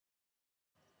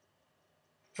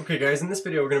Okay guys, in this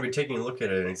video we're going to be taking a look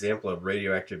at an example of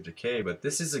radioactive decay, but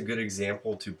this is a good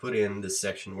example to put in this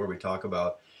section where we talk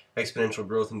about exponential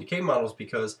growth and decay models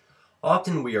because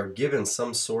often we are given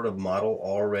some sort of model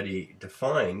already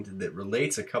defined that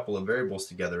relates a couple of variables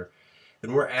together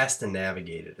and we're asked to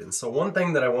navigate it. And so one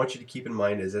thing that I want you to keep in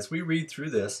mind is as we read through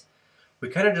this, we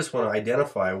kind of just want to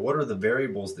identify what are the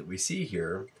variables that we see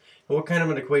here and what kind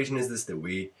of an equation is this that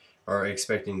we are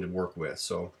expecting to work with.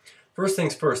 So first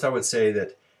things first, I would say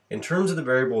that in terms of the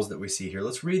variables that we see here,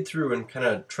 let's read through and kind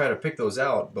of try to pick those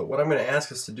out. But what I'm going to ask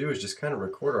us to do is just kind of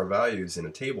record our values in a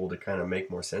table to kind of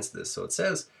make more sense of this. So it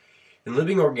says, in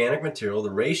living organic material, the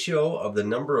ratio of the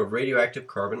number of radioactive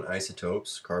carbon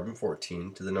isotopes,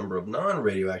 carbon-14, to the number of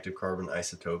non-radioactive carbon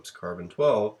isotopes,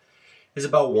 carbon-12, is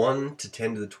about 1 to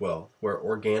 10 to the 12, where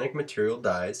organic material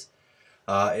dies.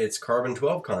 Its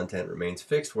carbon-12 content remains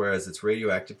fixed, whereas its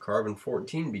radioactive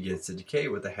carbon-14 begins to decay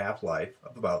with a half-life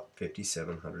of about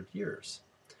 5,700 years.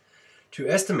 To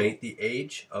estimate the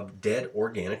age of dead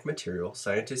organic material,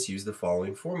 scientists use the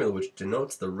following formula, which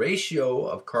denotes the ratio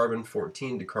of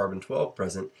carbon-14 to carbon-12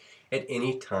 present at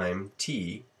any time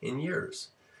t in years.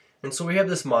 And so we have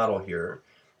this model here,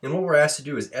 and what we're asked to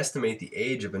do is estimate the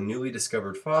age of a newly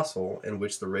discovered fossil in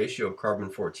which the ratio of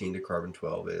carbon-14 to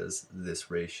carbon-12 is this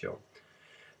ratio.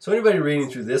 So anybody reading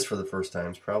through this for the first time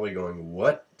is probably going,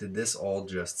 what did this all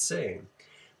just say?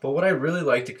 But what I really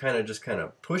like to kind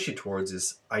of push you towards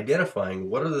is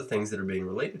identifying what are the things that are being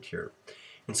related here.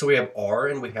 And so we have R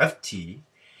and we have T.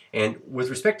 And with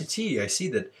respect to T, I see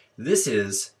that this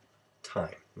is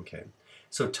time. Okay.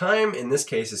 So time in this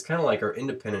case is kind of like our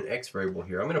independent X variable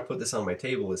here. I'm going to put this on my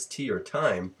table as T or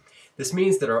time. This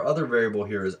means that our other variable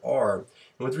here is R.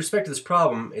 And with respect to this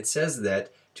problem, it says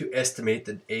that to estimate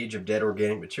the age of dead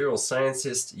organic materials,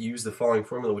 scientists use the following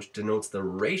formula, which denotes the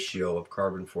ratio of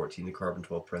carbon-14 to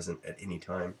carbon-12 present at any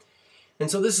time.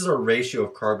 And so this is our ratio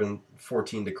of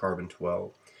carbon-14 to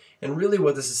carbon-12. And really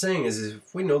what this is saying is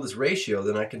if we know this ratio,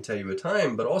 then I can tell you a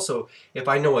time, but also if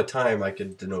I know a time, I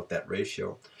could denote that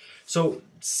ratio. So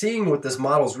seeing what this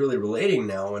model is really relating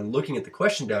now and looking at the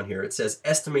question down here, it says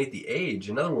estimate the age.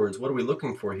 In other words, what are we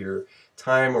looking for here?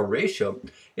 Time or ratio?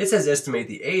 It says estimate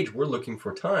the age. We're looking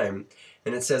for time.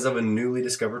 And it says of a newly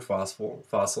discovered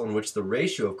fossil in which the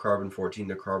ratio of carbon-14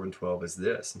 to carbon-12 is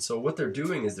this. And so what they're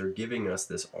doing is they're giving us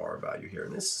this R value here.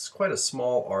 And this is quite a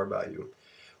small R value.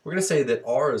 We're going to say that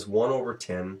R is 1 over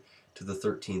 10 to the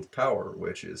 13th power,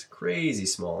 which is crazy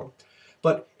small.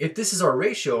 But if this is our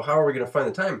ratio, how are we going to find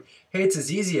the time? Hey, it's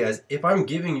as easy as if I'm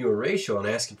giving you a ratio and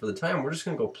asking for the time, we're just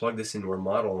going to go plug this into our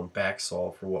model and back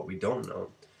solve for what we don't know.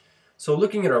 So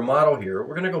looking at our model here,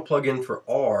 we're going to go plug in for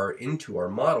R into our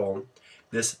model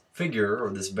this figure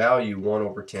or this value 1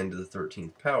 over 10 to the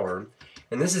 13th power.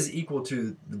 And this is equal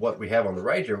to what we have on the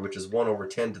right here, which is 1 over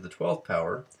 10 to the 12th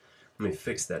power. Let me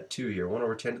fix that 2 here, 1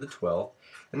 over 10 to the 12th.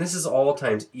 And this is all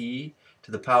times e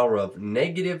to the power of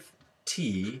negative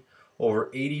t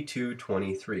over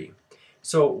 8223.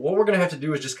 So what we're going to have to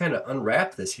do is just kind of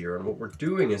unwrap this here, and what we're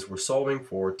doing is we're solving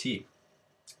for t.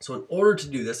 So in order to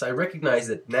do this, I recognize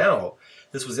that now,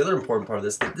 this was the other important part of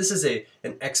this, that this is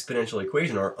an exponential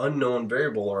equation, our unknown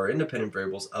variable or our independent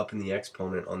variables up in the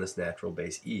exponent on this natural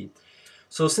base e.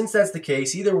 So since that's the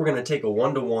case, either we're going to take a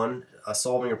one-to-one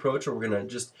solving approach or we're going to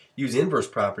just use inverse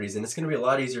properties, and it's going to be a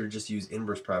lot easier to just use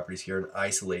inverse properties here and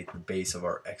isolate the base of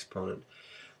our exponent.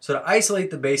 So to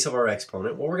isolate the base of our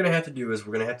exponent, what we're going to have to do is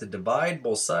we're going to have to divide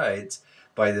both sides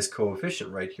by this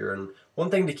coefficient right here. And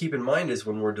one thing to keep in mind is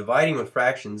when we're dividing with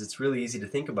fractions, it's really easy to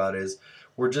think about is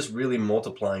we're just really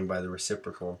multiplying by the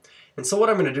reciprocal. And so what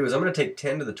I'm going to do is I'm going to take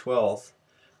 10 to the 12th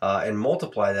and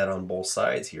multiply that on both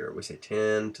sides here. We say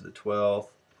 10 to the 12th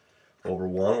over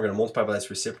 1. We're going to multiply by this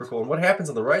reciprocal. And what happens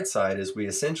on the right side is we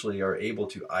essentially are able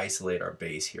to isolate our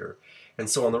base here. And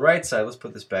so on the right side, let's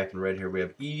put this back in red here, we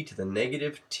have e to the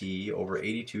negative t over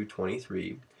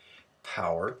 8223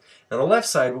 power. And on the left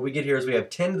side, what we get here is we have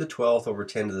 10 to the 12th over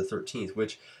 10 to the 13th,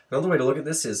 which another way to look at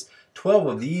this is 12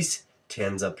 of these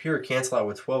 10s up here cancel out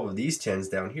with 12 of these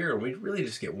 10s down here, and we really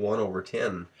just get 1 over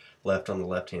 10 left on the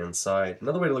left-hand side.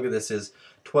 Another way to look at this is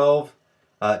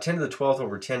 10 to the 12th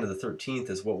over 10 to the 13th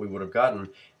is what we would have gotten. And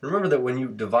remember that when you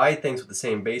divide things with the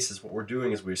same basis, what we're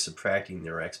doing is we're subtracting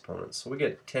their exponents. So we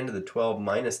get 10 to the 12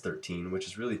 minus 13, which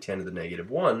is really 10 to the negative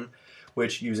 1,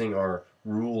 which using our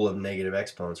rule of negative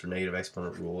exponents or negative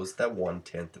exponent rule is that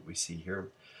 1/10 that we see here.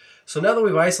 So now that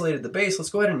we've isolated the base,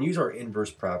 let's go ahead and use our inverse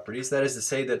properties. That is to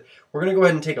say that we're going to go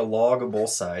ahead and take a log of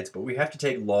both sides, but we have to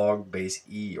take log base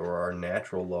e, or our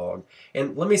natural log.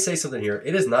 And let me say something here.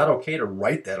 It is not okay to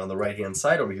write that on the right-hand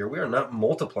side over here. We are not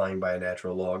multiplying by a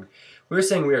natural log. we're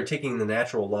saying we are taking the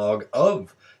natural log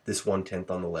of this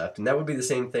 1/10 on the left, and that would be the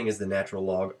same thing as the natural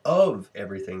log of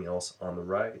everything else on the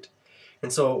right.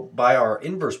 And so by our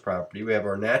inverse property, we have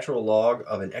our natural log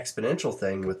of an exponential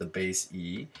thing with a base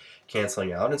e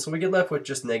canceling out. And so we get left with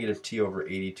just negative t over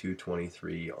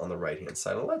 8223 on the right-hand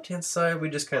side. On the left-hand side, we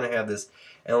just kind of have this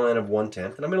ln of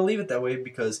 1/10. And I'm going to leave it that way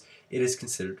because it is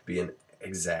considered to be an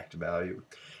exact value.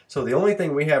 So the only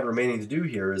thing we have remaining to do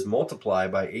here is multiply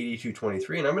by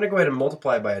 8223. And I'm going to go ahead and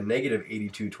multiply by a negative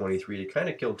 8223 to kind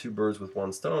of kill two birds with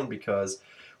one stone, because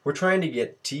we're trying to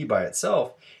get t by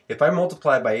itself. If I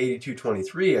multiply by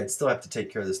 8223, I'd still have to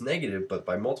take care of this negative, but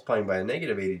by multiplying by a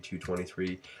negative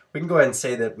 8223, we can go ahead and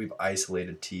say that we've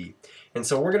isolated t. And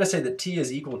so we're going to say that t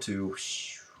is equal to,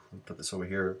 put this over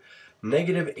here,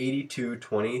 negative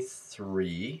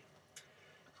 8223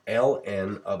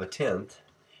 ln of a tenth.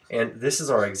 And this is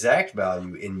our exact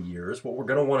value in years. What we're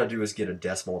going to want to do is get a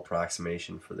decimal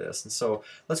approximation for this. And so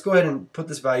let's go ahead and put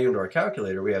this value into our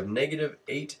calculator. We have negative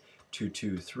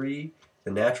 8223,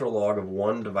 the natural log of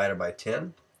 1 divided by 10.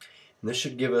 And this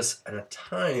should give us a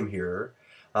time here,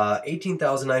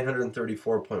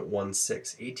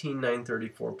 18,934.16,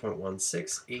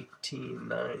 18,934.16,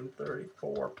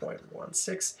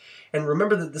 18,934.16. And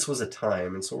remember that this was a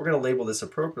time, and so we're going to label this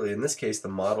appropriately. In this case, the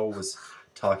model was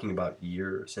talking about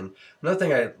years. And another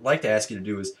thing I'd like to ask you to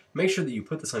do is make sure that you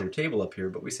put this on your table up here,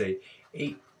 but we say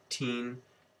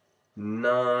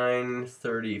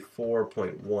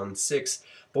 18,934.16,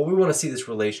 but we want to see this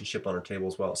relationship on our table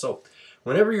as well. So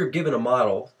whenever you're given a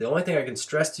model, the only thing I can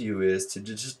stress to you is to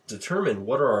just determine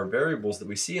what are our variables that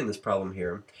we see in this problem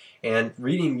here, and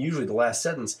reading usually the last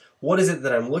sentence, what is it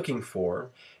that I'm looking for?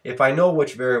 If I know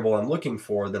which variable I'm looking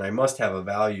for, then I must have a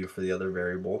value for the other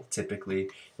variable, typically,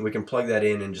 and we can plug that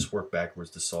in and just work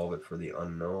backwards to solve it for the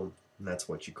unknown. And that's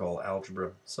what you call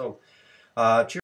algebra. So, cheers.